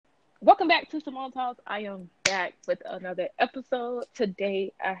Welcome back to Simone Talks. I am back with another episode.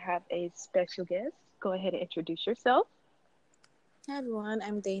 Today I have a special guest. Go ahead and introduce yourself. Hi everyone,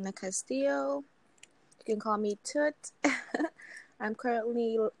 I'm Dana Castillo. You can call me Tut. I'm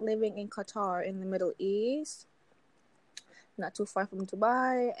currently living in Qatar in the Middle East, not too far from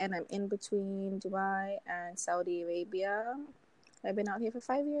Dubai, and I'm in between Dubai and Saudi Arabia. I've been out here for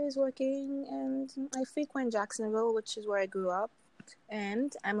 5 years working, and I frequent Jacksonville, which is where I grew up,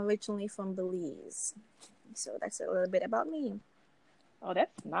 and I'm originally from Belize. So that's a little bit about me. Oh,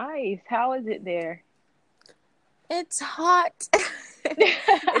 that's nice. How is it there? It's hot.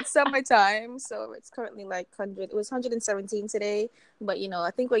 It's summertime, so it's currently like 100. It was 117 today, but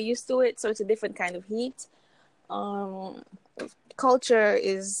I think we're used to it, so it's a different kind of heat. Um, the culture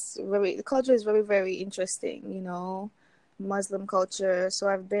is very, very interesting. Muslim culture. So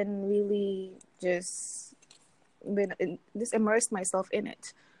I've been really just immersed myself in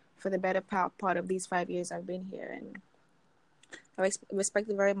it for the better part of these 5 years I've been here, and I respect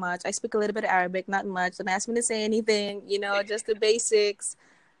it very much. I speak a little bit of Arabic, not much. Don't ask me to say anything, just the basics.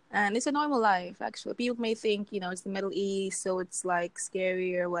 And it's a normal life, actually. People may think, it's the Middle East, so it's like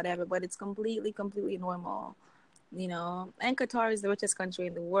scary or whatever, but it's completely, completely normal. And Qatar is the richest country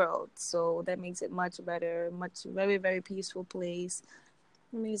in the world, so that makes it much better, very, very peaceful place,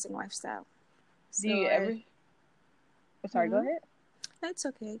 amazing lifestyle. Do you ever? Sorry, go Mhm. ahead. That's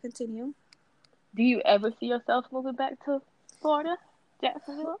okay. Continue. Do you ever see yourself moving back to Florida,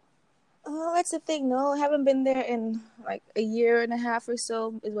 Jacksonville? Oh, that's the thing. No, I haven't been there in like a year and a half or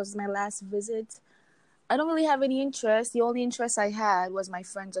so. It was my last visit. I don't really have any interest. The only interest I had was my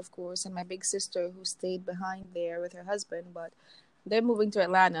friends, of course, and my big sister who stayed behind there with her husband. But they're moving to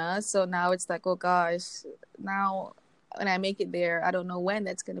Atlanta, so now it's like, oh gosh, now when I make it there, I don't know when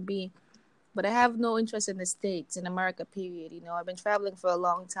that's gonna be. But I have no interest in the States, in America, period. I've been traveling for a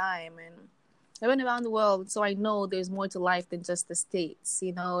long time, and I've been around the world, so I know there's more to life than just the States.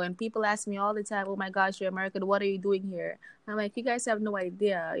 And people ask me all the time, oh my gosh, you're American, what are you doing here? I'm like, you guys have no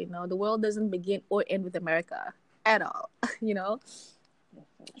idea. The world doesn't begin or end with America at all, you know?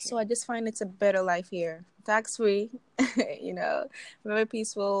 So I just find it's a better life here. Tax free, very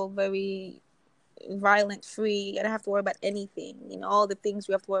peaceful, very violent free. I don't have to worry about anything. All the things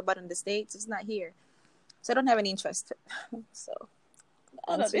we have to worry about in the States, it's not here. So I don't have any interest. So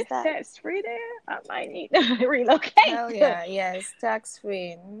Oh no, answers this that. tax free there. I might need to Hell relocate. yeah, yes, tax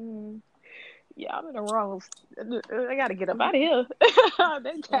free. Mm. Yeah, I'm in the wrong. I gotta get up out of here.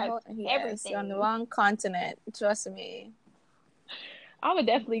 They tax Yes, you're on the everything. wrong continent. Trust me. I would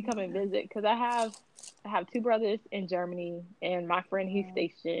definitely come and visit because I have two brothers in Germany, and my friend he's Yeah,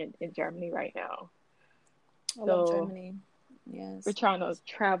 stationed in Germany right now. I love So Germany. we're Yes. trying to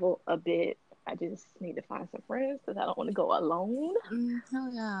travel a bit. I just need to find some friends because I don't want to go alone. Hell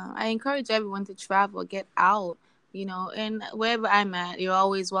yeah. I encourage everyone to travel, get out, and wherever I'm at, you're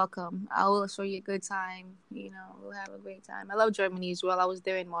always welcome. I will show you a good time. We'll have a great time. I love Germany as well. I was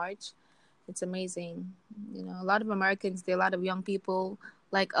there in March. It's amazing. A lot of Americans there, a lot of young people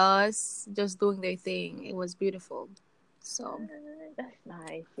like us just doing their thing. It was beautiful. So, That's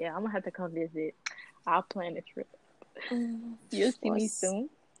nice. Yeah, I'm gonna have to come visit. I'll plan a trip. You'll of see me course, soon.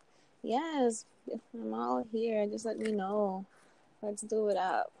 yes, I'm all here. Just let me know. Let's do it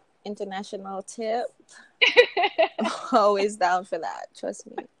up. International tip. Always down for that. Trust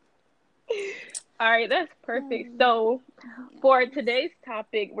me. All right, that's perfect. So, for today's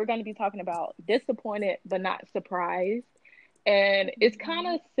topic, we're going to be talking about disappointed but not surprised. And it's kind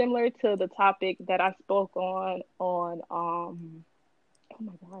Mhm. of similar to the topic that I spoke on oh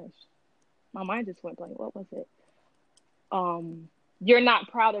my gosh. My mind just went blank. What was it? Um you're not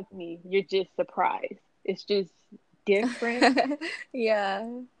proud of me. You're just surprised. It's just different Yeah,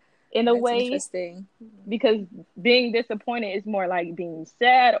 in a that's way interesting. because being disappointed is more like being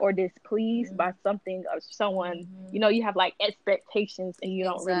sad or displeased Mm-hmm. by something or someone. Mm-hmm. You have like expectations and you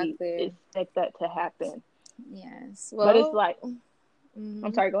don't really Exactly. expect that to happen. Yes. But it's Well, like, I'm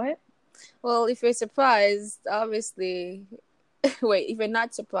hmm sorry, go ahead. well, if you're surprised, obviously, wait, if you're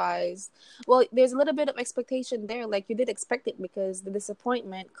not surprised, well, there's a little bit of expectation there. Like you did expect it because the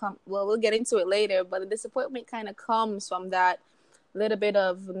disappointment well, we'll get into it later, but the disappointment kind of comes from that little bit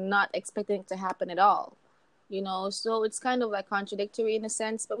of not expecting it to happen at all. So it's kind of like contradictory in a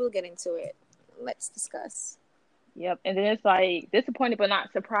sense, but we'll get into it. Let's discuss. Yep. And then it's like disappointed but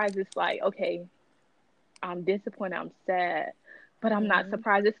not surprised. It's like, okay, I'm disappointed, I'm sad, but I'm not Mm-hmm.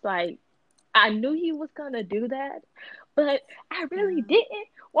 surprised. It's like I knew he was gonna do that, but I really Yeah. didn't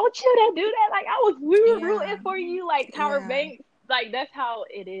want you to do that. Like we were rooting Yeah. for you, like Tyra Yeah. Banks. Like that's how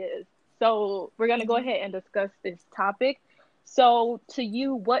it is. So we're gonna go Mhm. ahead and discuss this topic. So to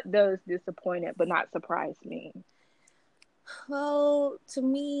you, what does disappointed but not surprised mean? Well, to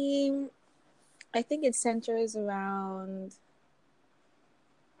me, I think it centers around,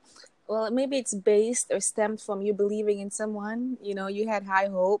 well, maybe it's based or stemmed from you believing in someone. You had high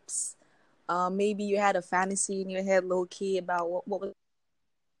hopes. Maybe you had a fantasy in your head, low key, about what was,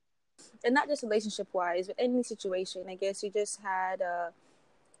 and not just relationship wise, but any situation. I guess you just had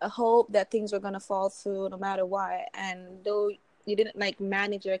a hope that things were gonna fall through no matter what. And though you didn't like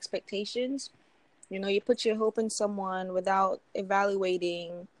manage your expectations, you put your hope in someone without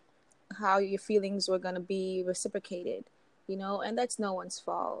evaluating how your feelings were going to be reciprocated, and that's no one's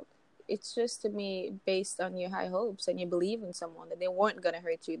fault. It's just, to me, based on your high hopes, and you believe in someone that they weren't going to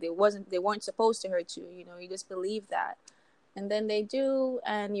hurt you. They weren't supposed to hurt you. You just believe that, and then they do,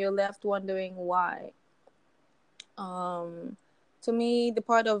 and you're left wondering why. um to me, the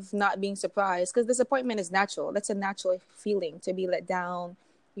part of not being surprised, because disappointment is natural. That's a natural feeling, to be let down,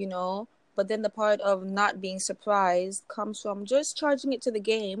 you know but then the part of not being surprised comes from just charging it to the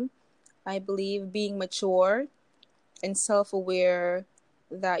game. I believe being mature and self-aware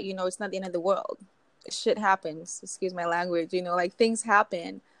that, it's not the end of the world. Shit happens. Excuse my language. Like, things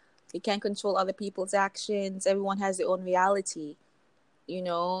happen. You can't control other people's actions. Everyone has their own reality.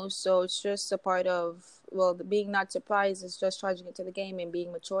 So it's just a part of, well, the being not surprised is just charging it to the game and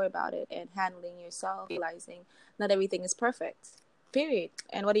being mature about it and handling yourself, realizing not everything is perfect. Period.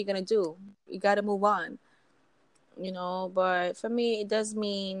 And what are you gonna do? You gotta move on. But for me, it does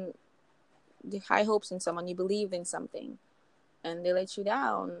mean the high hopes in someone, you believed in something, and they let you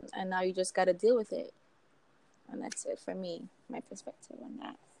down, and now you just got to deal with it. And that's it for me, my perspective on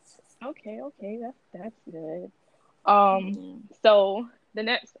that. Okay, that's good. Um, Yeah. so the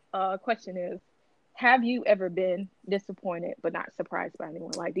next question is, have you ever been disappointed but not surprised by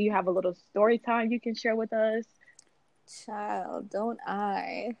anyone? Like, do you have a little story time you can share with us? Child, don't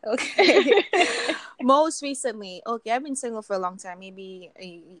I? Okay. Most recently, okay, I've been single for a long time, maybe,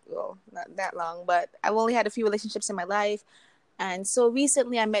 well, not that long, but I've only had a few relationships in my life. And so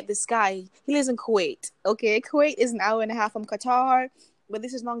recently I met this guy. He lives in Kuwait. Okay, Kuwait is an hour and a half from Qatar, but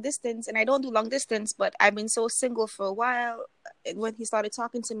this is long distance, and I don't do long distance, but I've been so single for a while. And when he started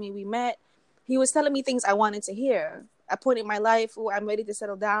talking to me, we met. He was telling me things I wanted to hear. A point in my life where I'm ready to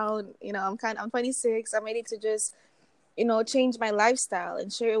settle down. I'm 26. I'm ready to just, change my lifestyle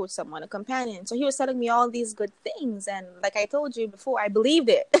and share it with someone, a companion. So he was telling me all these good things, and like I told you before, I believed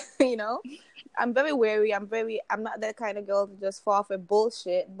it. I'm very wary. I'm not that kind of girl to just fall for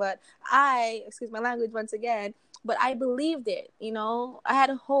bullshit. But excuse my language once again, but I believed it. I had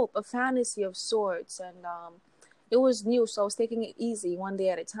a hope, a fantasy of sorts, and it was new, so I was taking it easy, one day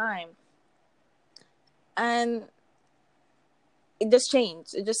at a time. And it just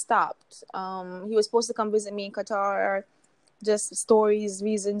changed. It just stopped. He was supposed to come visit me in Qatar. Just stories,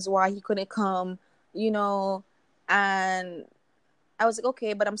 reasons why he couldn't come, and I was like,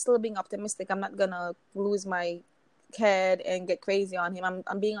 okay, but I'm still being optimistic. I'm not gonna lose my head and get crazy on him.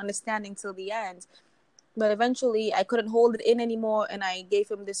 I'm being understanding till the end. But eventually, I couldn't hold it in anymore, and I gave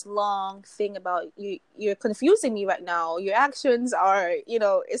him this long thing about you. You're confusing me right now. Your actions are,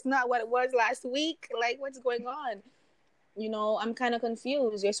 it's not what it was last week. Like, what's going on? I'm kind of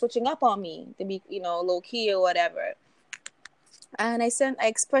confused. You're switching up on me to be, low key or whatever. And I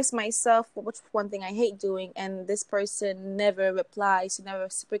expressed myself, which is one thing I hate doing, and this person never replies, he never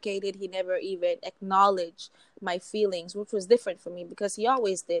reciprocated, he never even acknowledged my feelings, which was different for me because he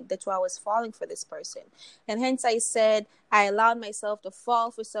always did. That's why I was falling for this person. And hence I said I allowed myself to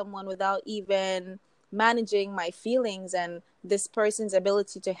fall for someone without even managing my feelings and this person's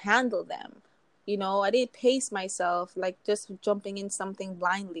ability to handle them. I didn't pace myself, like just jumping in something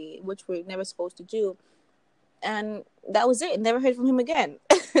blindly, which we're never supposed to do. And that was it. Never heard from him again.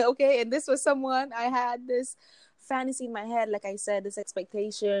 Okay, and this was someone I had this fantasy in my head, like I said, this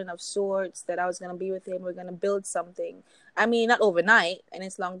expectation of sorts that I was gonna be with him. We're gonna build something. I mean, not overnight, and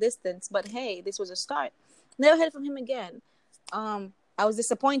it's long distance, but hey, this was a start. Never heard from him again. I was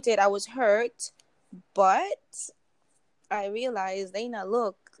disappointed. I was hurt, but I realized, Dana,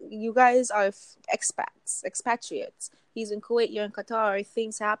 look, you guys are expatriates. He's in Kuwait, you're in Qatar.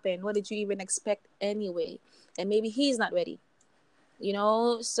 Things happen. What did you even expect anyway? And maybe he's not ready,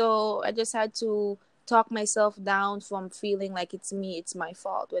 So I just had to talk myself down from feeling like it's me, it's my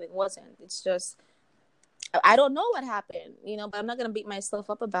fault, when it wasn't. It's just, I don't know what happened, but I'm not going to beat myself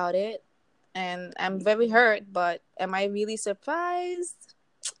up about it. And I'm very hurt, but am I really surprised?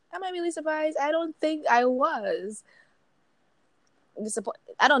 Am I really surprised? I don't think I was.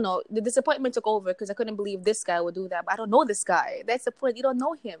 I don't know. The disappointment took over because I couldn't believe this guy would do that. But I don't know this guy. That's the point. You don't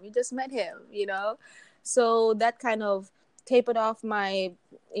know him. You just met him, So that kind of tape it off my,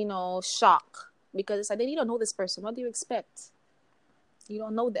 shock, because it's like, you don't know this person. What do you expect? You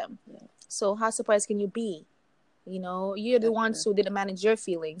don't know them. Yeah. So how surprised can you be? You're the That's ones true. who didn't manage your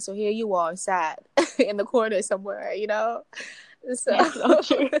feelings. So here you are, sad in the corner somewhere, So, Yeah, so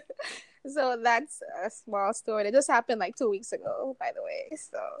true. so that's a small story that just happened like 2 weeks ago, by the way.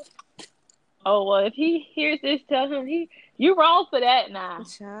 So, Oh well, if he hears this, tell him you wrong for that now.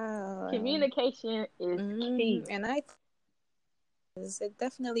 child. Communication is key. And it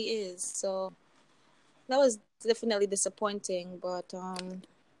definitely is. So that was definitely disappointing, but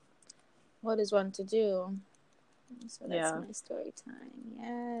what is one to do? So that's Yeah. my story time.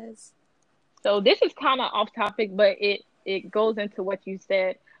 Yes. So this is kind of off topic, but it goes into what you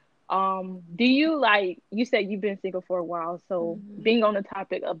said. Do you like you said you've been single for a while, so Mm-hmm. being on the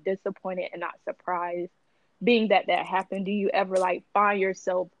topic of disappointed and not surprised, being that happened, do you ever like find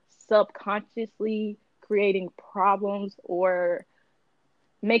yourself subconsciously creating problems or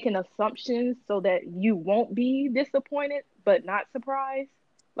making assumptions so that you won't be disappointed but not surprised?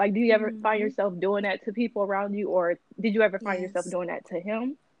 Like, do you ever find Mm-hmm. yourself doing that to people around you, or did you ever find yourself Yes. doing that to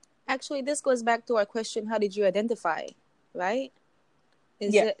him? Actually, this goes back to our question: how did you identify? Right?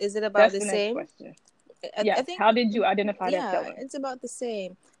 Is Yes, it is it about that's the the next same? question. I Yes, think, how did you identify that yeah, feeling? it's about the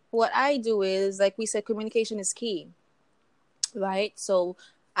same. What I do is, like we said, communication is key, right? So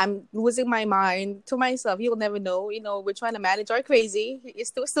I'm losing my mind to myself. You'll never know. We're trying to manage our crazy.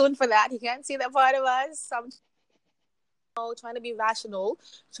 It's too soon for that. You can't see that part of us. I'm trying to be rational,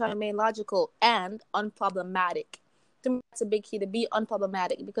 trying to be logical and unproblematic. To me, that's a big key, to be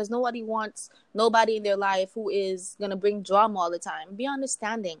unproblematic, because nobody wants nobody in their life who is gonna bring drama all the time. Be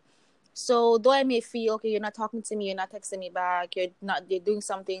understanding. So though I may feel, okay, you're not talking to me, you're not texting me back, you're doing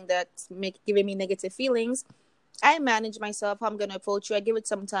something that's giving me negative feelings, I manage myself how I'm gonna approach you. I give it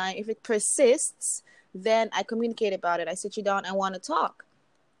some time. If it persists, then I communicate about it. I sit you down. I want to talk.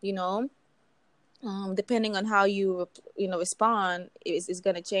 You know, depending on how respond, is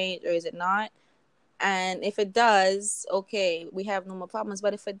gonna change or is it not? And if it does, okay, we have no more problems.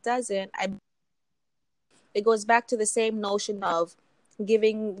 But if it doesn't, it goes back to the same notion of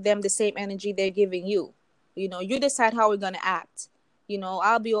giving them the same energy they're giving you. You decide how we're gonna act.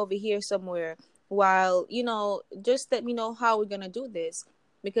 I'll be over here somewhere while, just let me know how we're gonna do this.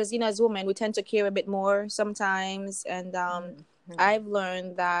 Because, as women, we tend to care a bit more sometimes. And Mm-hmm. I've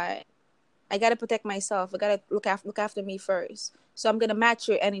learned that I gotta protect myself. I gotta look after me first. So I'm gonna match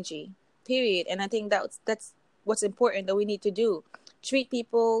your energy. Period. And I think that's what's important that we need to do. Treat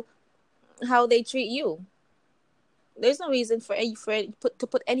people how they treat you. There's no reason to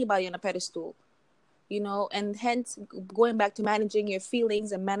put anybody on a pedestal, and hence going back to managing your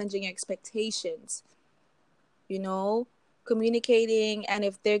feelings and managing your expectations, you know, communicating. And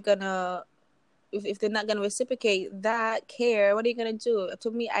if they're not gonna reciprocate that care, what are you gonna do?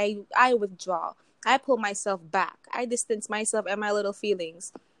 To me, I withdraw. I pull myself back. I distance myself and my little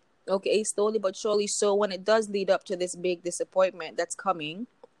feelings. Okay, slowly but surely. So when it does lead up to this big disappointment that's coming,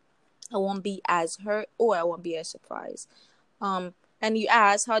 I won't be as hurt or I won't be as surprised. um and you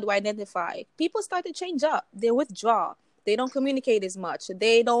ask, how do I identify? People start to change up. They withdraw. They don't communicate as much.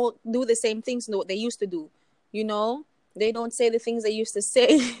 They don't do the same things that they used to do. you know they don't say the things they used to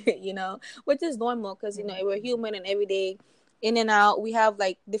say. Which is normal, because we're human, and every day, in and out, we have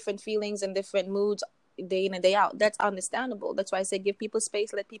like different feelings and different moods, day in and day out. That's understandable. That's why I say give people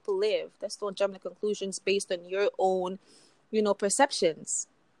space, let people live. Let's don't jump to conclusions based on your own perceptions.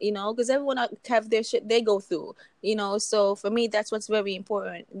 Because everyone have their shit they go through. So for me, that's what's very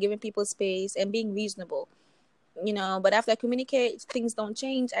important: giving people space and being reasonable. But after I communicate, things don't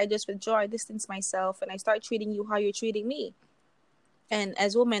change. I just withdraw, I distance myself, and I start treating you how you're treating me. And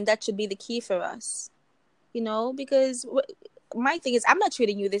as women, that should be the key for us. Because my thing is, I'm not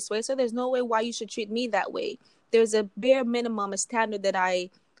treating you this way, so there's no way why you should treat me that way. There's a bare minimum, a standard that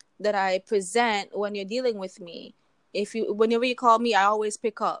I present when you're dealing with me. Whenever you call me, I always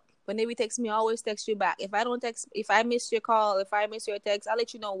pick up. Whenever you text me, I always text you back. If I miss your call, if I miss your text, I'll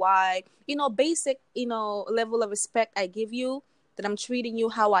let you know why. Basic, level of respect I give you, that I'm treating you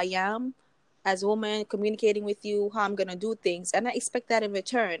how I am as a woman, communicating with you how I'm gonna do things, and I expect that in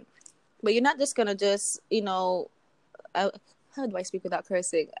return. But you're not just gonna how do I speak without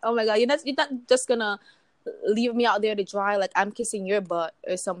cursing? Oh my god, you're not just gonna leave me out there to dry like I'm kissing your butt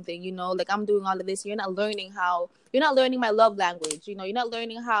or something. Like I'm doing all of this. You're not learning my love language. You're not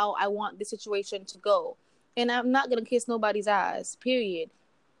learning how I want the situation to go. And I'm not gonna kiss nobody's ass. Period.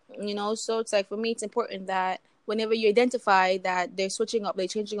 So it's like, for me, it's important that whenever you identify that they're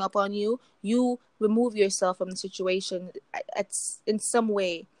changing up on you, you remove yourself from the situation in some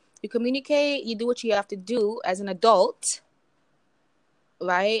way. You communicate, you do what you have to do as an adult,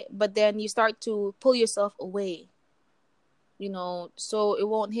 right? But then you start to pull yourself away, so it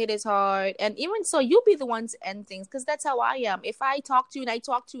won't hit as hard. And even so, you'll be the one to end things, because that's how I am. If I talk to you and I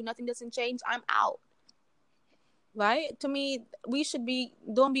talk to you, nothing doesn't change, I'm out, right? To me,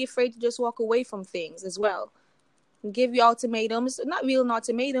 don't be afraid to just walk away from things as well. Give you ultimatums, not real an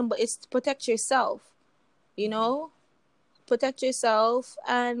ultimatum, but it's to protect yourself, you know? Protect yourself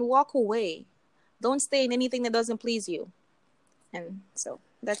and walk away. Don't stay in anything that doesn't please you. And so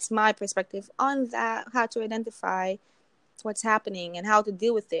that's my perspective on that, how to identify what's happening and how to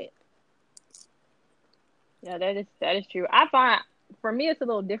deal with it. Yeah, that is true. I find for me it's a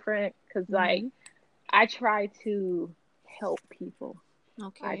little different because like Mm-hmm. I try to help people. I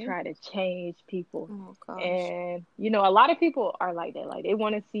Okay. try to change people. Oh gosh. And a lot of people are like that. Like they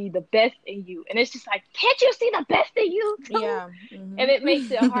want to see the best in you. And it's just like, can't you see the best in you too? Yeah. And it makes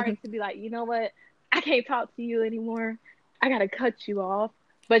it Mm-hmm. hard to be like, you know what? I can't talk to you anymore. I gotta cut you off.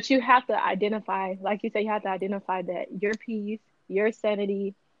 But you have to identify, like you say, you have to identify that your peace, your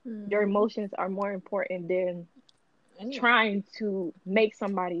sanity, your Mm-hmm. emotions are more important than Anything. trying to make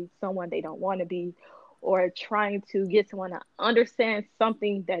somebody someone they don't want to be, or trying to get someone to understand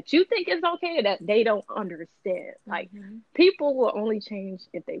something that you think is okay that they don't understand. Like Mm-hmm. people will only change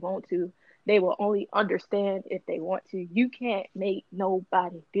if they want to. They will only understand if they want to. You can't make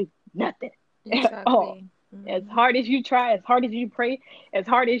nobody do nothing at all. Exactly. As Mm-hmm. hard as you try, as hard as you pray, as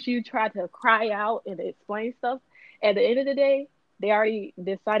hard as you try to cry out and explain stuff, at the end of the day, they already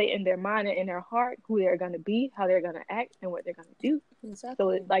decided in their mind and in their heart who they're going to be, how they're going to act, and what they're going to do. So,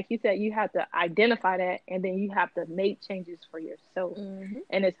 Exactly. like you said, you have to identify that, and then you have to make changes for yourself. Mm-hmm.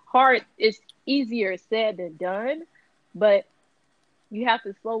 And it's hard. It's easier said than done, but you have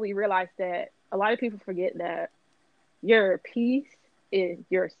to slowly realize that a lot of people forget that your peace is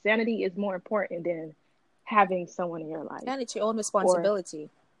your sanity is more important than having someone in your life. And it's your own Or responsibility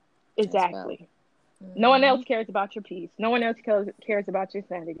as well. exactly. No one Mm-hmm. else cares about your peace. No one else cares about your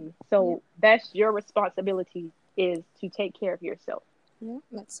sanity. Yeah. So that's your responsibility, is to take care of yourself. Yeah.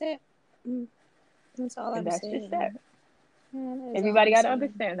 That's it. Mm. That's all And I'm that's just saying. that. Yeah, that is all Everybody I'm got to saying.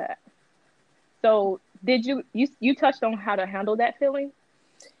 understand that. So did you touched on how to handle that feeling?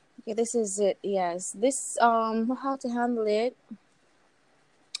 Yeah, this is it. Yes, this how to handle it.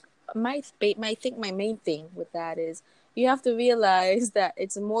 I think my main thing with that is you have to realize that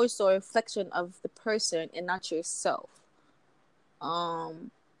it's more so a reflection of the person and not yourself.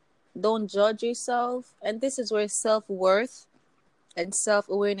 Um, don't judge yourself, and this is where self worth and self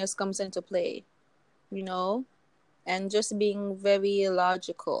awareness comes into play. You know, and just being very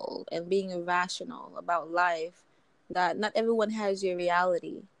logical and being rational about life. That not everyone has your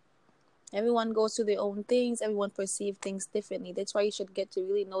reality. Everyone goes through their own things. Everyone perceives things differently. That's why you should get to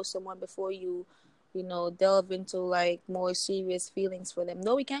really know someone before you delve into like more serious feelings for them.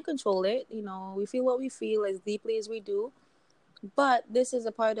 No, we can't control it. We feel what we feel as deeply as we do. But this is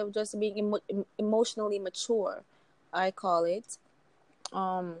a part of just being emotionally mature, I call it.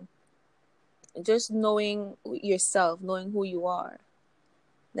 Um, just knowing yourself, knowing who you are.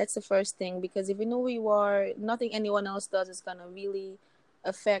 That's the first thing, because if you know who you are, nothing anyone else does is gonna really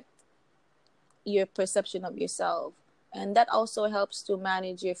affect your perception of yourself. And that also helps to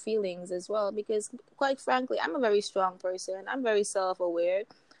manage your feelings as well, because quite frankly, I'm a very strong person. I'm very self-aware.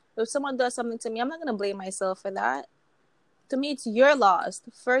 If someone does something to me, I'm not going to blame myself for that. To me, it's your loss,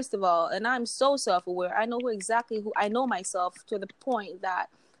 first of all. And I'm so self-aware. I know who I know myself to the point that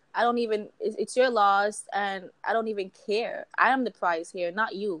I don't even, it's your loss, and I don't even care. I am the prize here,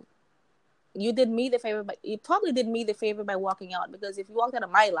 not you. You probably did me the favor by walking out, because if you walked out of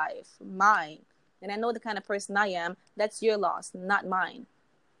my life, mine, and I know the kind of person I am, that's your loss, not mine.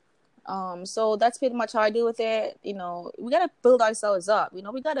 So that's pretty much how I deal with it. We gotta build ourselves up. We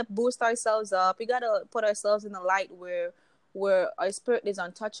gotta boost ourselves up. We gotta put ourselves in the light where our spirit is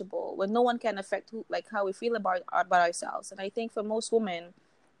untouchable, where no one can affect how we feel about ourselves. And I think for most women,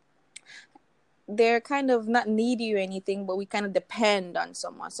 they're kind of not needy or anything, but we kind of depend on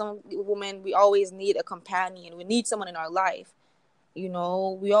someone. Some women, we always need a companion. We need someone in our life.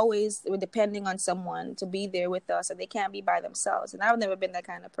 We're depending on someone to be there with us, and they can't be by themselves. And I've never been that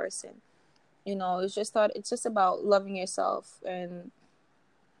kind of person. It's just about loving yourself, and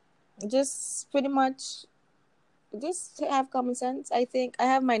just pretty much just have common sense. I think I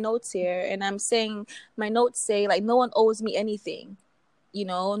have my notes here, and I'm saying my notes say like no one owes me anything.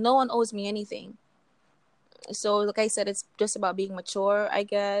 No one owes me anything. So like I said, it's just about being mature, I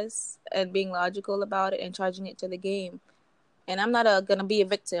guess, and being logical about it and charging it to the game. And I'm not gonna be a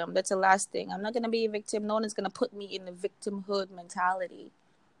victim. That's the last thing. I'm not gonna be a victim. No one is gonna put me in the victimhood mentality.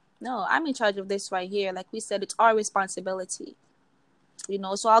 No, I'm in charge of this right here. Like we said, it's our responsibility.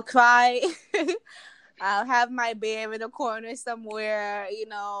 So I'll cry. I'll have my bear in a corner somewhere.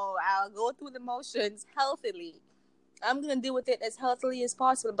 I'll go through the motions healthily. I'm gonna deal with it as healthily as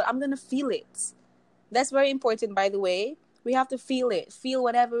possible, but I'm gonna feel it. That's very important, by the way. We have to feel it. Feel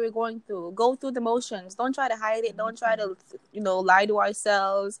whatever we're going through. Go through the motions. Don't try to hide it. Don't try to, lie to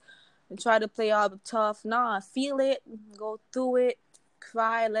ourselves and try to play all tough. Nah, feel it. Go through it.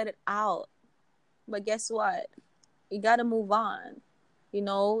 Cry. Let it out. But guess what? You gotta move on.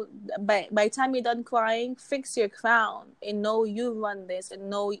 By the time you're done crying, fix your crown and know you run this and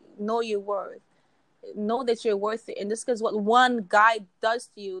know your worth. Know that you're worth it. And just because what one guy does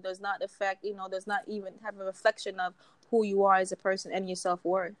to you does not affect, does not even have a reflection of who you are as a person and your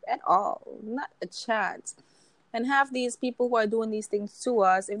self-worth at all. Not a chance. And half these people who are doing these things to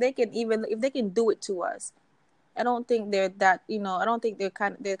us, if they can do it to us, I don't think they're that, I don't think they're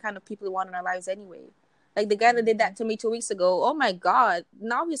kind of people we want in our lives anyway. Like the guy that did that to me 2 weeks ago, oh my God,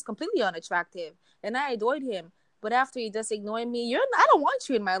 now he's completely unattractive. And I adored him. But after he just ignored me, I don't want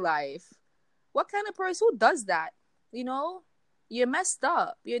you in my life. What kind of person who does that? You're messed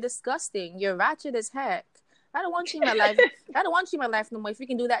up. You're disgusting. You're ratchet as heck. I don't want you in my life. I don't want you in my life no more. If you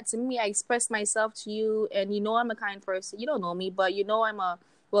can do that to me, I express myself to you, and I'm a kind person. You don't know me, but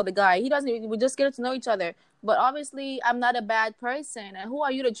the guy. He doesn't. We just get to know each other. But obviously, I'm not a bad person. And who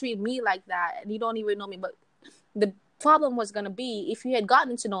are you to treat me like that? And you don't even know me. But the problem was going to be if you had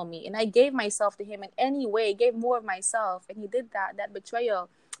gotten to know me and I gave myself to him in any way, gave more of myself, and he did that betrayal.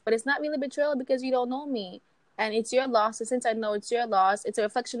 But it's not really betrayal because you don't know me. And it's your loss. And since I know it's your loss, it's a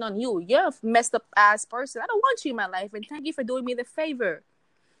reflection on you. You're a messed up ass person. I don't want you in my life. And thank you for doing me the favor.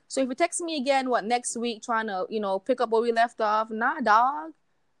 So if you text me again, next week, trying to, pick up where we left off. Nah, dog.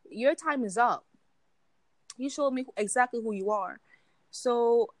 Your time is up. You showed me exactly who you are.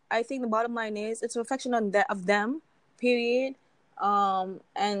 So I think the bottom line is it's a reflection of them, period.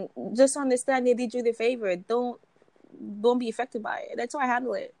 And just understand they did you the favor. Don't be affected by it. That's how I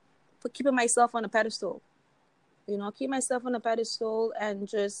handle it. But keeping myself on a pedestal. Keep myself on a pedestal and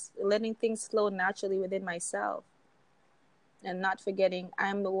just letting things flow naturally within myself. And not forgetting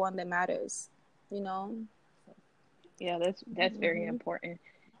I'm the one that matters. Yeah, that's very important.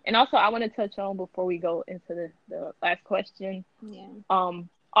 And also, I want to touch on before we go into the last question. Yeah.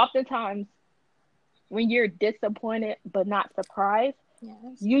 Oftentimes, when you're disappointed but not surprised, Yes.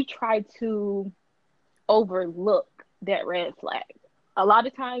 you try to overlook that red flag. A lot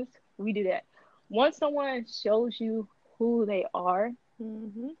of times, we do that. Once someone shows you who they are,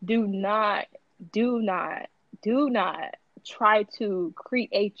 do not, do not, do not try to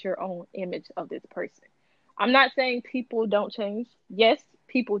create your own image of this person. I'm not saying people don't change. Yes,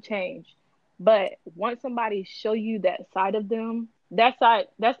 people change. But once somebody show you that side of them, that's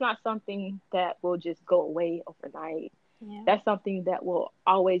not something that will just go away overnight. Yeah. That's something that will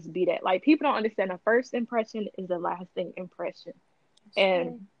always be that. Like, people don't understand, a first impression is a lasting impression.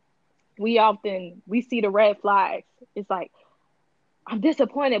 And we see the red flags. It's like, I'm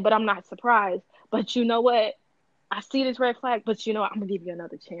disappointed, but I'm not surprised. But you know what? I see this red flag, but I'm gonna give you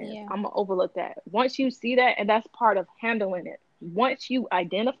another chance. Yeah. I'm gonna overlook that. Once you see that, and that's part of handling it. Once you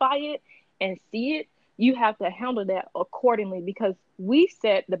identify it and see it, you have to handle that accordingly, because we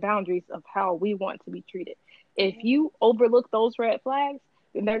set the boundaries of how we want to be treated. If you overlook those red flags,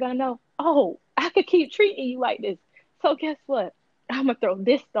 then they're gonna know, oh, I could keep treating you like this. So guess what? I'm gonna throw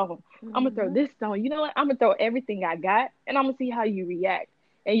this stone. I'm gonna throw this stone. You know what? I'm gonna throw everything I got, and I'm gonna see how you react.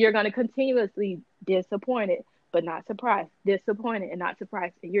 And you're gonna continuously disappointed but not surprised, disappointed and not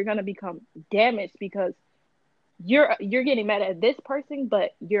surprised, and you're gonna become damaged because you're getting mad at this person,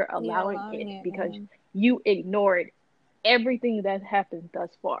 but you're allowing it because you ignored everything that happened thus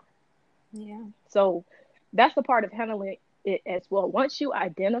far. Yeah. So that's the part of handling it as well. Once you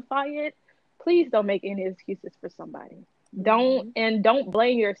identify it, please don't make any excuses for somebody. Don't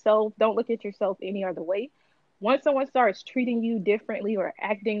blame yourself. Don't look at yourself any other way. Once someone starts treating you differently or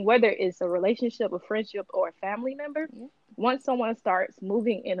acting, whether it's a relationship, a friendship, or a family member, once someone starts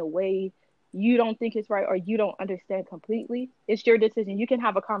moving in a way you don't think is right or you don't understand completely, it's your decision. You can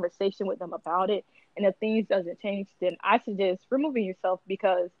have a conversation with them about it. And if things doesn't change, then I suggest removing yourself,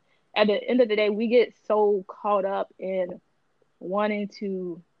 because at the end of the day, we get so caught up in wanting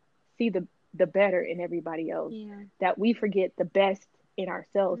to see the better in everybody else that we forget the best in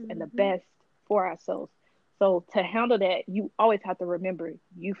ourselves and the best for ourselves. So to handle that, you always have to remember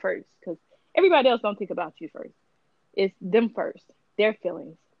you first, because everybody else don't think about you first. It's them first, their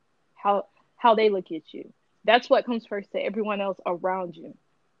feelings, how they look at you. That's what comes first to everyone else around you.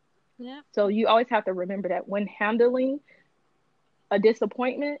 Yeah. So you always have to remember that when handling a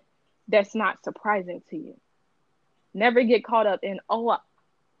disappointment, that's not surprising to you. Never get caught up in, oh,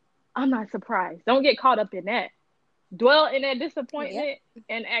 I'm not surprised. Don't get caught up in that. Dwell in that Yep. disappointment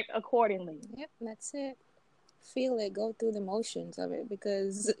and act accordingly. Yep. That's it. Feel it. Go through the motions of it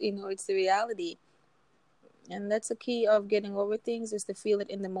because it's the reality, and that's the key of getting over things is to feel it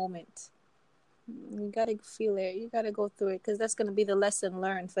in the moment. You gotta feel it. You gotta go through it because that's gonna be the lesson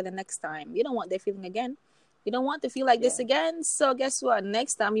learned for the next time. You don't want that feeling again. You don't want to feel like Yeah. this again. So guess what?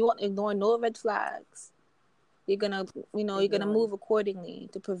 Next time you won't ignore no red flags. You're gonna, you're gonna Ignore. move accordingly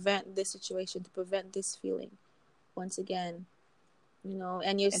to prevent this situation, to prevent this feeling. Once again, and your And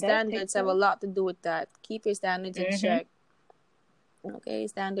that takes standards have a us. lot to do with that. Keep your standards in Mm-hmm. check. Okay,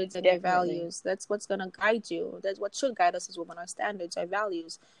 standards and your Definitely. values. That's what's gonna guide you. That's what should guide us as women. Our standards, our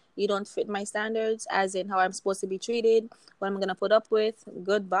values. You don't fit my standards, as in how I'm supposed to be treated, what I'm gonna put up with.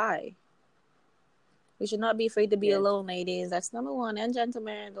 Goodbye. We should not be afraid to be Yes. alone, ladies. That's number one. And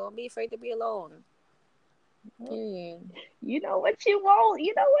gentlemen, don't be afraid to be alone. Period. You know what you want.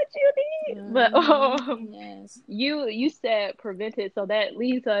 You know what you need. But Yes. you said prevented, so that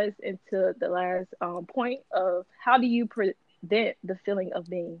leads us into the last point of how do you prevent the feeling of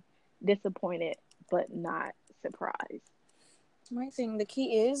being disappointed but not surprised. My thing, the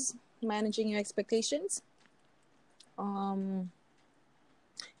key is managing your expectations. Um,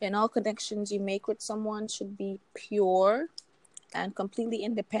 and all connections you make with someone should be pure and completely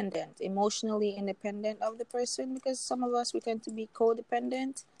independent, emotionally independent of the person, because some of us we tend to be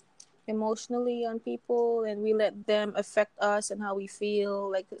codependent emotionally on people and we let them affect us and how we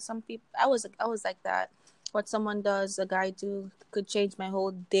feel. Like some people, I was like that. What someone does, a guy do, could change my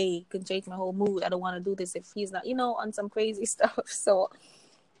whole day, could change my whole mood. I don't want to do this if he's not, on some crazy stuff. So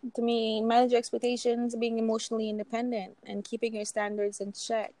to me, manage your expectations, being emotionally independent and keeping your standards in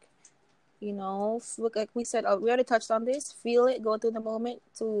check. Look, like we said, we already touched on this. Feel it, go through the moment.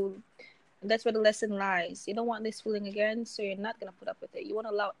 That's where the lesson lies. You don't want this feeling again, so you're not gonna put up with it. You won't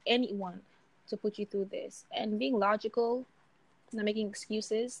allow anyone to put you through this. And being logical, not making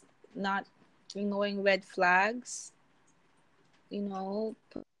excuses, not ignoring red flags. Be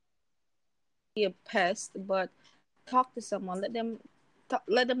a pest, but talk to someone. Let them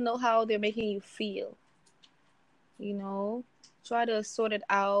know how they're making you feel. you know Try to sort it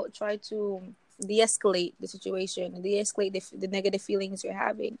out, try to de-escalate the situation, de-escalate the negative feelings you're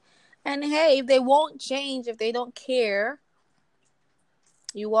having. And hey, if they won't change, if they don't care,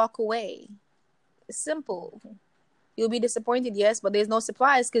 you walk away. It's simple. You'll be disappointed, yes, but there's no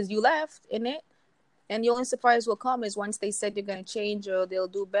surprise because you left in it. And the only surprise will come is once they said they're going to change or they'll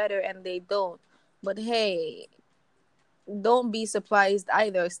do better and they don't. But hey, don't be surprised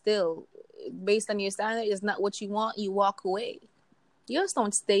either. Still, based on your standard is not what you want, you walk away. You just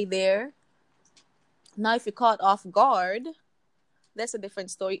don't stay there. Now, if you're caught off guard, that's a different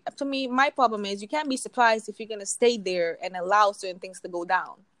story. To me, my problem is you can't be surprised if you're gonna stay there and allow certain things to go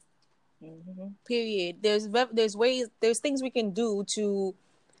down. Mm-hmm. Period. There's things we can do to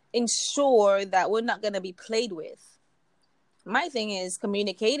ensure that we're not gonna be played with. My thing is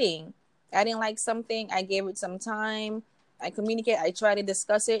communicating. I didn't like something, I gave it some time. I communicate, I try to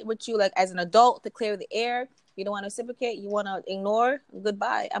discuss it with you like as an adult to clear the air. You don't want to reciprocate, you want to ignore,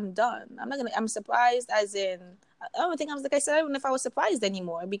 goodbye, I'm done. I'm surprised, as in, I don't think I was, like I said, even if I was surprised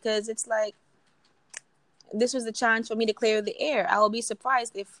anymore, because it's like this was the chance for me to clear the air. I will be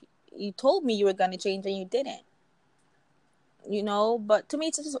surprised if you told me you were going to change and you didn't. But to me,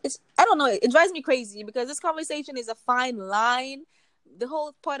 it's I don't know, it drives me crazy because this conversation is a fine line. The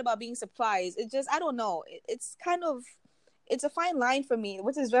whole part about being surprised, it just, I don't know, it's kind of, it's a fine line for me,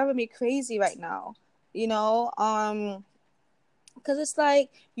 which is driving me crazy right now. Because it's like,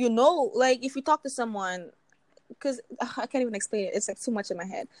 like if you talk to someone, because I can't even explain it, it's like too much in my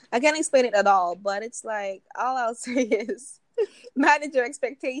head, I can't explain it at all, but it's like all I'll say is manage your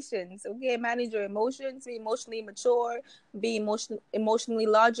expectations. Okay, manage your emotions, be emotionally mature, be emotionally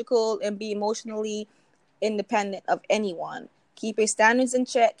logical, and be emotionally independent of anyone. Keep your standards in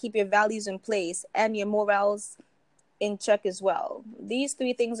check, keep your values in place, and your morals in check as well. These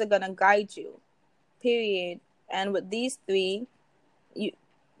three things are gonna guide you, period. And with these three, you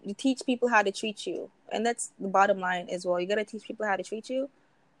you teach people how to treat you, and that's the bottom line as well. You gotta teach people how to treat you.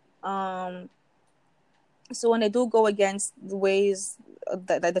 Um, so when they do go against the ways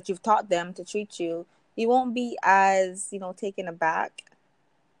that you've taught them to treat you, you won't be as taken aback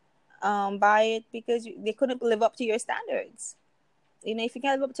by it, because they couldn't live up to your standards. If you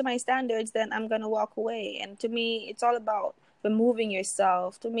can't live up to my standards, then I'm gonna walk away. And to me, it's all about removing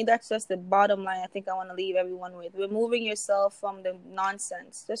yourself. To me, that's just the bottom line I think I want to leave everyone with. Removing yourself from the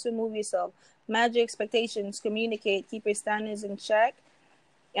nonsense. Just remove yourself. Manage your expectations, communicate, keep your standards in check,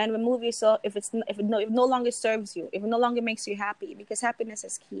 and remove yourself if it no longer serves you, if it no longer makes you happy, because happiness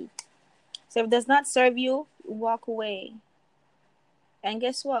is key. So if it does not serve you, walk away. And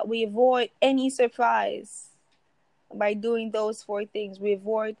guess what? We avoid any surprise by doing those four things. We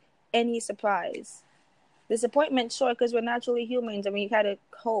avoid any surprise. Disappointment, sure, because we're naturally humans and we had a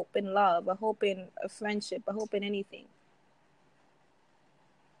hope in love, a hope in a friendship, a hope in anything.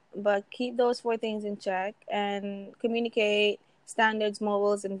 But keep those four things in check and communicate standards,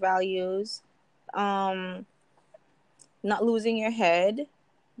 morals, and values. Not losing your head.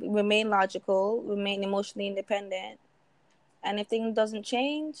 Remain logical. Remain emotionally independent. And if things doesn't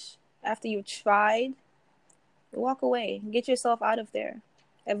change after you've tried, walk away. Get yourself out of there.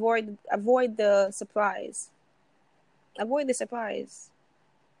 Avoid the surprise. Avoid the surprise.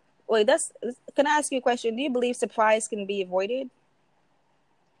 Wait, can I ask you a question? Do you believe surprise can be avoided?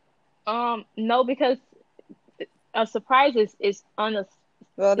 No, because a surprise is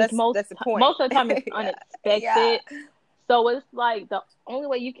Well, is that's the point. most of the time it's Yeah. Yeah. unexpected. So it's like the only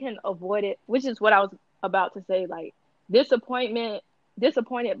way you can avoid it, which is what I was about to say, like disappointed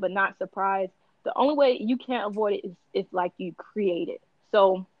but not surprised. The only way you can't avoid it is like you create it.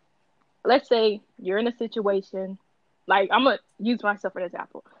 So let's say you're in a situation, like I'm gonna use myself for an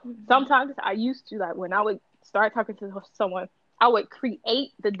example. Sometimes I used to, like when I would start talking to someone, I would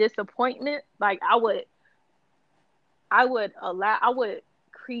create the disappointment. Like I would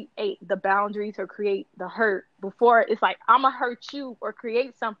create the boundaries or create the hurt before it's like I'm gonna hurt you or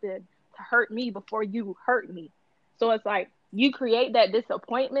create something to hurt me before you hurt me. So it's like you create that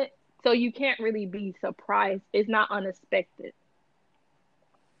disappointment, so you can't really be surprised. It's not unexpected.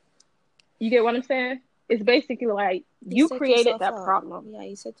 You get what I'm saying? It's basically like You you set created yourself that up. problem. Yeah,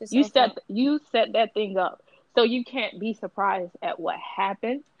 you set You yourself set up. you set that thing up. So you can't be surprised at what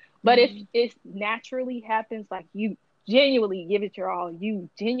happened. But if Mm-hmm. it naturally happens, like you genuinely give it your all, you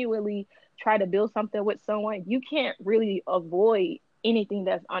genuinely try to build something with someone, you can't really avoid anything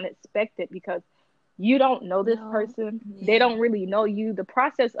that's unexpected because you don't know this No. person. They Yeah. don't really know you. The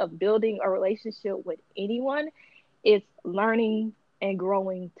process of building a relationship with anyone is learning and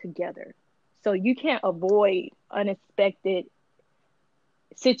growing together. So you can't avoid unexpected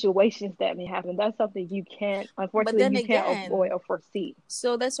situations that may happen. That's something you can't, But unfortunately, then you can't avoid again, or foresee.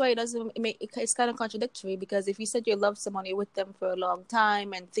 so that's why it doesn't make it's kind of contradictory, because if you said you love someone, you're with them for a long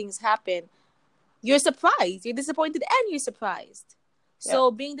time and things happen, you're surprised, you're disappointed, and you're surprised. Yep.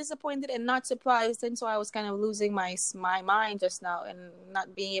 So being disappointed and not surprised, and so I was kind of losing my mind just now and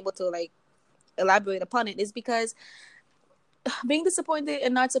not being able to like elaborate upon it, is because being disappointed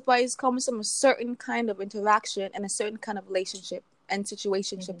and not surprised comes from a certain kind of interaction and a certain kind of relationship and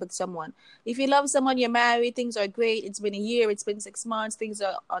situationship Mm-hmm. with someone. If you love someone, you're married, things are great, it's been a year, it's been 6 months, things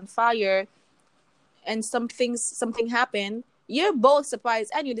are on fire, and something happened, you're both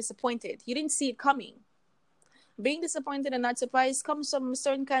surprised and you're disappointed. You didn't see it coming. Being disappointed and not surprised comes from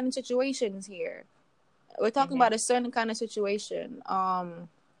certain kind of situations here. We're talking Mm-hmm. about a certain kind of situation.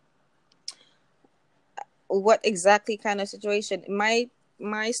 What exactly kind of situation?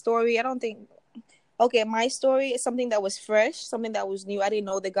 My story, I don't think. Okay, my story is something that was fresh, something that was new. I didn't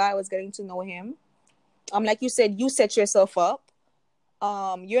know the guy. I was getting to know him. Like you said, you set yourself up.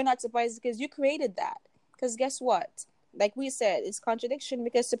 You're not surprised because you created that. Because guess what? Like we said, it's contradiction,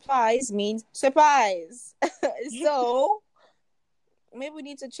 because surprise means surprise. So maybe we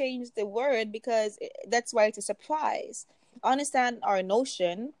need to change the word, because that's why it's a surprise. I understand our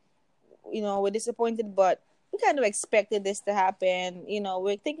notion. We're disappointed, but we kind of expected this to happen.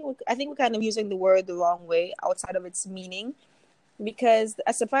 I think we're kind of using the word the wrong way outside of its meaning, because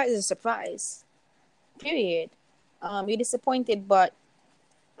a surprise is a surprise. Period. You're disappointed, but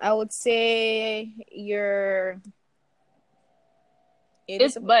I would say you're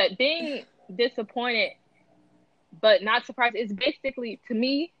It's disappointed. but being disappointed but not surprised. It's basically to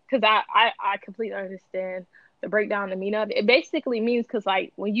me because I completely understand the breakdown, the meaning of it. It basically means because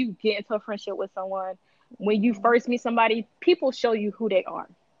like when you get into a friendship with someone, when you first meet somebody, people show you who they are.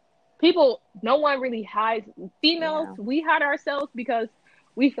 People, no one really hides. Females, Yeah. we hide ourselves because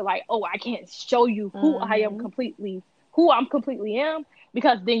we feel like, oh, I can't show you Mm-hmm. who I'm completely am,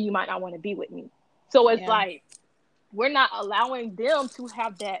 because then you might not want to be with me. So it's Yeah. like we're not allowing them to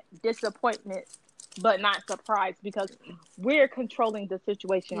have that disappointment but not surprise because we're controlling the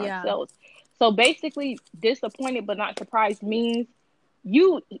situation Yeah. ourselves. So basically disappointed but not surprised means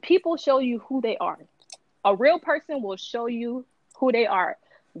you people show you who they are. A real person will show you who they are.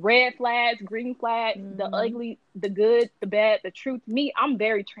 Red flags, green flags, the Mm-hmm. ugly, the good, the bad, the truth. Me, I'm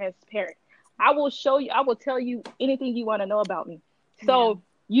very transparent. I will show you, I will tell you anything you want to know about me. Yeah. So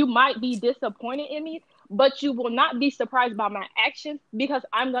you might be disappointed in me, but you will not be surprised by my actions because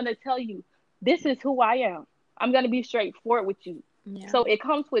I'm going to tell you, this is who I am. I'm going to be straightforward with you. Yeah. So it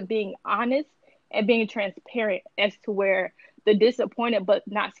comes with being honest and being transparent as to where the disappointed but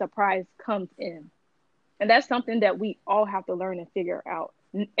not surprised comes in. And that's something that we all have to learn and figure out.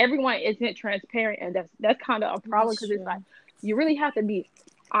 Everyone isn't transparent, and that's kind of a problem That's because it's like true. you really have to be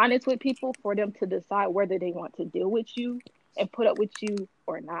honest with people for them to decide whether they want to deal with you and put up with you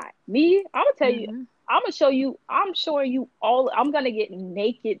or not. Me, I'm gonna tell you, Mm-hmm. I'm gonna show you, I'm showing you all. I'm gonna get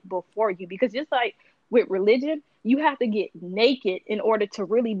naked before you because just like with religion, you have to get naked in order to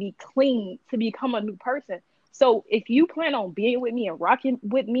really be clean to become a new person. So if you plan on being with me and rocking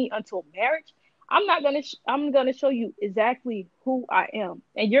with me until marriage, I'm gonna show you exactly who I am,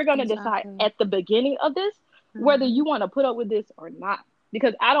 and you're gonna decide Exactly. at the beginning of this whether Mm-hmm. you want to put up with this or not.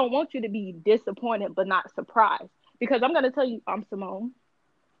 Because I don't want you to be disappointed but not surprised. Because I'm gonna tell you, I'm Simone.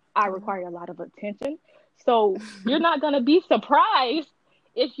 I Yeah. require a lot of attention, so you're not gonna be surprised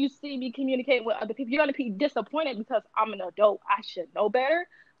if you see me communicating with other people. You're gonna be disappointed because I'm an adult. I should know better.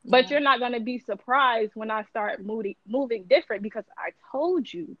 But Yeah. you're not gonna be surprised when I start moving different because I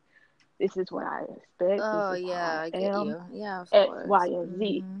told you this is what I expect. This Oh is yeah, how I I get am. you. Yeah, of X, Y, course. and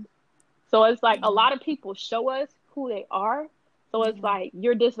Z. Mm-hmm. So it's like a Yeah. lot of people show us who they are. So it's Yeah. like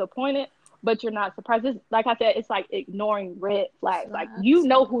you're disappointed, but you're not surprised. It's, like I said, it's like ignoring red flags. Like you Flags.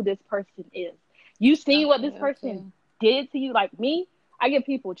 know who this person is. You see what this Okay. person Okay. did to you. Like me, I give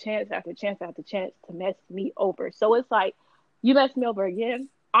people chance after chance after chance to mess me over. So it's like you mess me over again.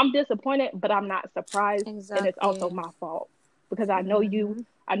 I'm disappointed, but I'm not surprised, and it's also Exactly. my fault because I know you. Mm-hmm.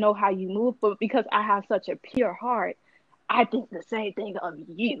 I know how you move, but because I have such a pure heart, I think the same thing of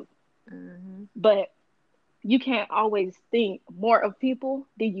you. Mm-hmm. But you can't always think more of people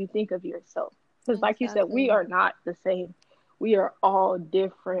than you think of yourself. Because, like you said, we Exactly. are not the same. We are all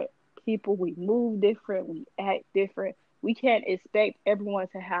different people. We move different. We act different. We can't expect everyone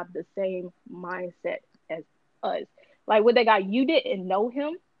to have the same mindset as us. Like with that guy, you didn't know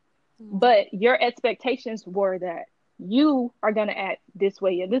him, Yeah. but your expectations were that you are going to act this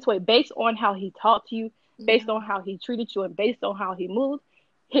way and this way based on how he talked to you, based Yeah. on how he treated you, and based on how he moved.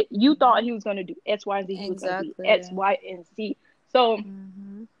 You thought Mm-hmm. he was going to do X, Y, and Z. He was going to be X, Exactly. Y, and Z. So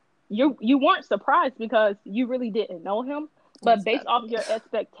Mm-hmm. you weren't surprised because you really didn't know him, but based off Exactly. your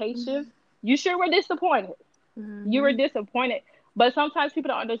expectations, you sure were disappointed. You were Mm-hmm. disappointed. But sometimes people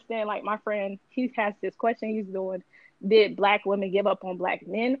don't understand. Like my friend, he has this question he's doing: did black women give up on black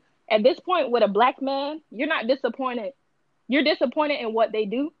men? At this point, with a black man, you're not disappointed. You're disappointed in what they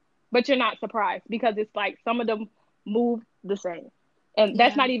do, but you're not surprised because it's like some of them move the same. And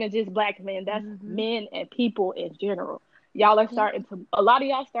that's Yeah. not even just black men, that's Mm-hmm. men and people in general. Y'all are Yeah. starting to, a lot of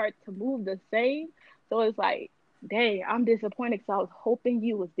y'all start to move the same. So it's like, dang, I'm disappointed because I was hoping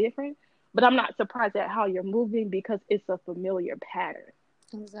you was different, but I'm not surprised at how you're moving because it's a familiar pattern.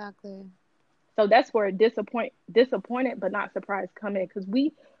 Exactly. So that's where disappointed but not surprised come in because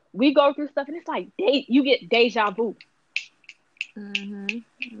we go through stuff and it's like you get deja vu. Mm-hmm.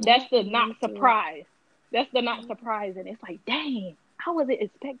 Yeah. That's the Very not true. surprise. That's the not Yeah. surprise, and it's like, dang, I wasn't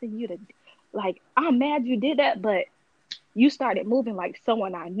expecting you to. Like, I'm mad you did that, but you started moving like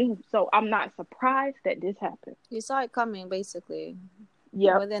someone I knew, so I'm not surprised that this happened. You saw it coming, basically.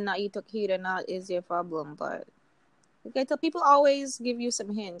 Yep, Whether or not you took heed or not is your problem. But okay, so people always give you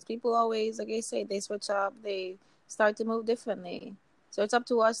some hints. People always, like I say, they switch up. They start to move differently. So it's up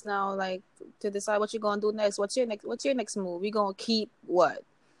to us now, like, to decide what you're gonna do next. What's your next move? You gonna keep what?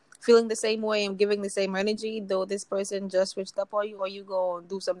 Feeling the same way and giving the same energy, though this person just switched up on you, or you gonna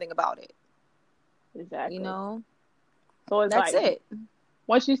do something about it? You exactly. know, So it's that's like it.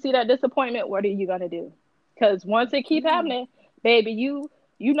 once you see that disappointment, what are you gonna do? Because once it keep Yeah, happening, baby, you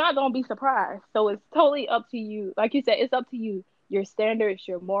not gonna be surprised. So it's totally up to you. Like you said, it's up to you, your standards,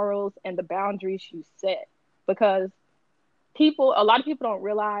 your morals, and the boundaries you set. Because a lot of people don't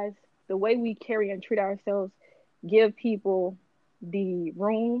realize the way we carry and treat ourselves give people the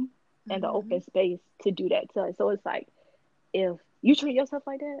room and the mm-hmm. open space to do that to us. So it's like if you treat yourself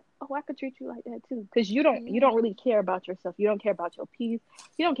like that, oh, I could treat you like that too. Because you Yeah, don't really care about yourself. You don't care about your peace.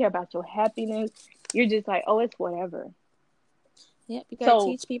 You don't care about your happiness. You're just like, oh, it's whatever. yeah. You gotta So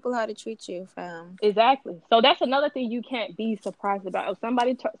teach people how to treat you, fam. exactly. So that's another thing you can't be surprised about. If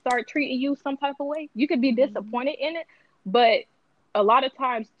somebody start treating you some type of way, you could be Mm-hmm. disappointed in it, but a lot of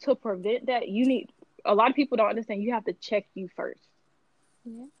times to prevent that, a lot of people don't understand you have to check you first.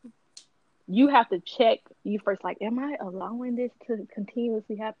 Yeah, You have to check you first. Like, am I allowing this to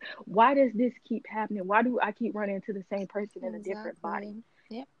continuously happen? Why does this keep happening? Why do I keep running into the same person in a different body? exactly.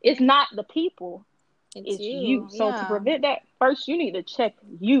 Yep, It's yep. not the people, It's it's you. you. So to Yeah. prevent that, first you need to check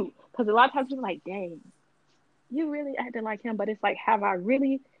you. Because a lot of times you're like, dang. you really acted like him, but it's like, have I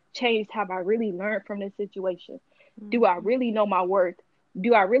really changed? Have I really learned from this situation? Do I Mm-hmm. really know my worth?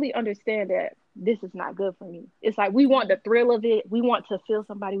 Do I really understand that this is not good for me? It's like we want the thrill of it. We want to feel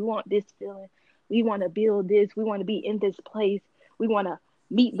somebody. We want this feeling. We want to build this. We want to be in this place. We want to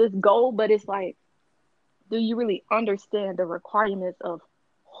meet this goal. But it's like, do you really understand the requirements of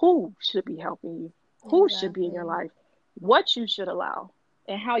who should be helping you, who should be in your Exactly. life, what you should allow,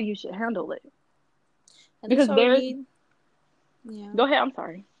 and how you should handle it? And that's Because why we there's, need, yeah. go ahead, I'm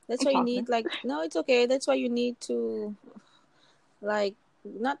sorry, That's I'm why you need, talking. like, no, it's okay. That's why you need to, like,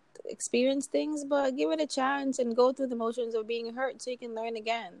 not experience things, but give it a chance and go through the motions of being hurt so you can learn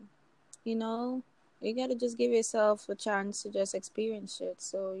again. You know, you gotta just give yourself a chance to just experience it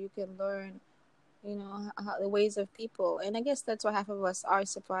so you can learn, how, the ways of people. And I guess that's why half of us are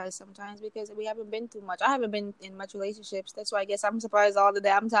surprised sometimes because we haven't been through much. I haven't been in much relationships. That's why I guess I'm surprised all the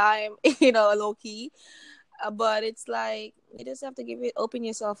damn time, low key. But it's like you just have to open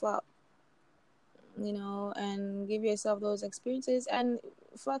yourself up, and give yourself those experiences. And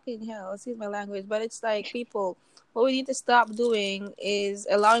fucking hell, excuse my language, but it's like people, what we need to stop doing is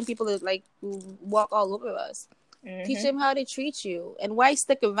allowing people to like walk all over us. Teach Mm-hmm. them how to treat you and why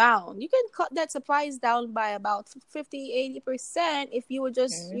stick around. You can cut that surprise down by about 50-80% if you would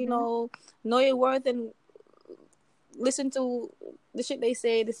just, Mm-hmm. know your worth and listen to the shit they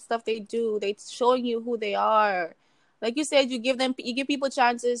say, the stuff they do. They showing you who they are. Like you said, you give people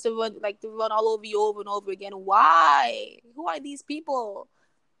chances to run all over you over and over again. Why? Who are these people?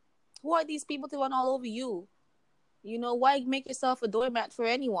 Who are these people to run all over you? Why make yourself a doormat for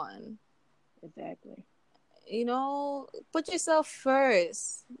anyone? Exactly. Put yourself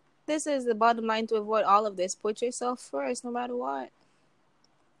first. This is the bottom line to avoid all of this. Put yourself first, no matter what.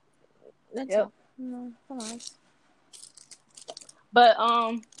 That's Yep. all. No, come on. But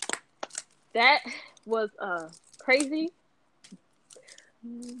that was a crazy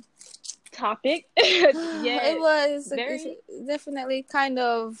topic. It Yet was it's very, definitely kind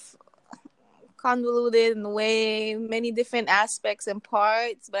of convoluted in a way, many different aspects and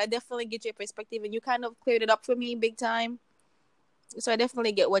parts, but I definitely get your perspective and you kind of cleared it up for me big time. So I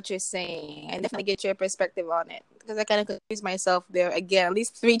definitely get what you're saying. I definitely get your perspective on it because I kind of confused myself there again at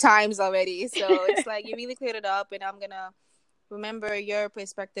least 3 times already. So it's like you really cleared it up, and I'm gonna remember your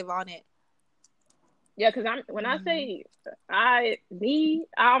perspective on it. yeah, because I'm when I Mm-hmm. say I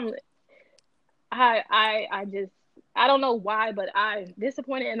just, I don't know why, but I'm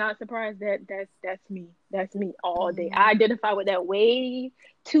disappointed and not surprised that that's me. That's me all day. I Mm-hmm. identify with that way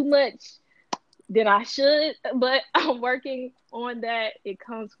too much than I should, but I'm working on that. It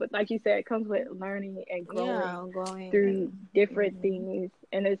comes with, like you said, it comes with learning and growing Yeah, going through and different mm-hmm. things.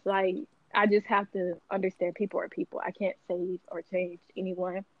 And it's like I just have to understand people are people. I can't save or change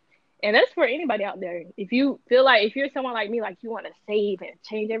anyone. And that's for anybody out there. If you feel like, if you're someone like me, like you want to save and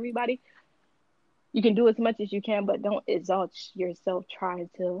change everybody, you can do as much as you can, but don't exalt yourself trying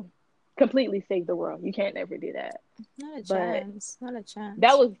to completely save the world. You can't ever do that. Not a But chance. Not a that chance.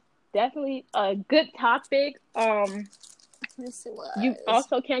 was definitely a good topic. Yes, it You was.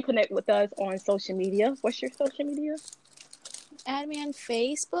 also can connect with us on social media. What's your social media? Add me on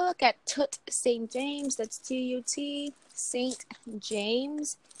Facebook at Tut St James. That's Tut Saint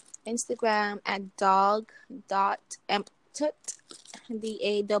James. Instagram at dog.emptut.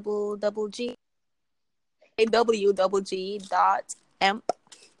 DAWG dot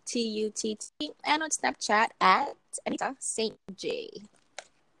MPTUTT. And on Snapchat at Anita Saint J.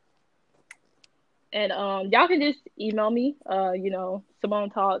 And y'all can just email me, Simone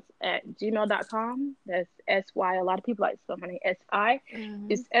Talks at gmail.com. That's SY. A lot of people like to spell my name SI. Mm-hmm.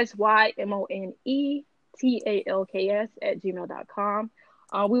 It's SYMONETALKS at gmail.com.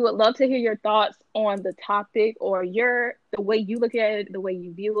 We would love to hear your thoughts on the topic or the way you look at it, the way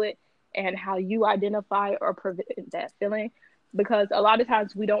you view it, and how you identify or prevent that feeling. Because a lot of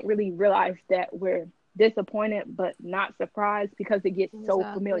times we don't really realize that we're disappointed but not surprised because it gets so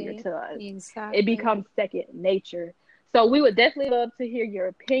familiar Exactly. to us. It Exactly. becomes second nature. So we would definitely love to hear your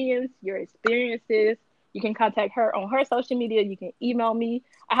opinions, your experiences. You can contact her on her social media. You can email me.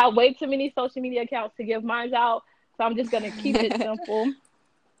 I have way too many social media accounts to give mine out, so I'm just gonna keep it simple.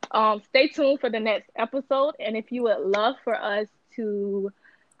 Stay tuned for the next episode, and if you would love for us to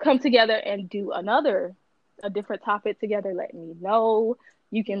come together and do a different topic together, let me know.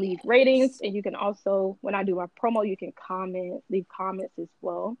 You can leave ratings, Yes. and you can also, when I do my promo, you can leave comments as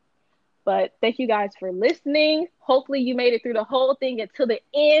well. But thank you guys for listening. Hopefully, you made it through the whole thing until the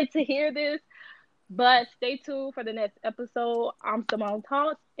end to hear this. But stay tuned for the next episode. I'm Simone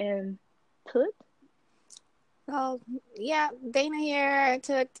Talks and Tut. Oh, yeah, Dana here.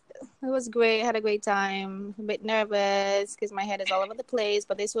 It was great. Had a great time. A bit nervous because my head is all over the place,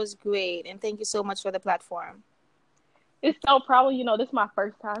 but this was great. And thank you so much for the platform. It's so probably, this is my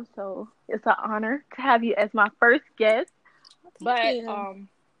first time, so it's an honor to have you as my first guest. Oh, thank But you.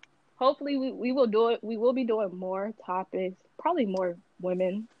 hopefully we will do it. We will be doing more topics, probably more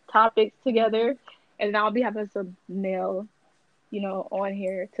women topics together. And I'll be having some male, on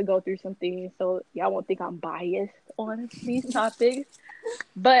here to go through some things. So y'all won't think I'm biased on these topics.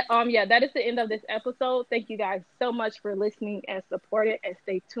 But yeah, that is the end of this episode. Thank you guys so much for listening and supporting, and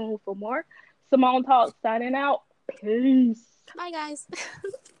stay tuned for more. Simone Talk signing out. Peace. Bye, guys.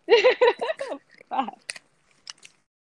 Bye.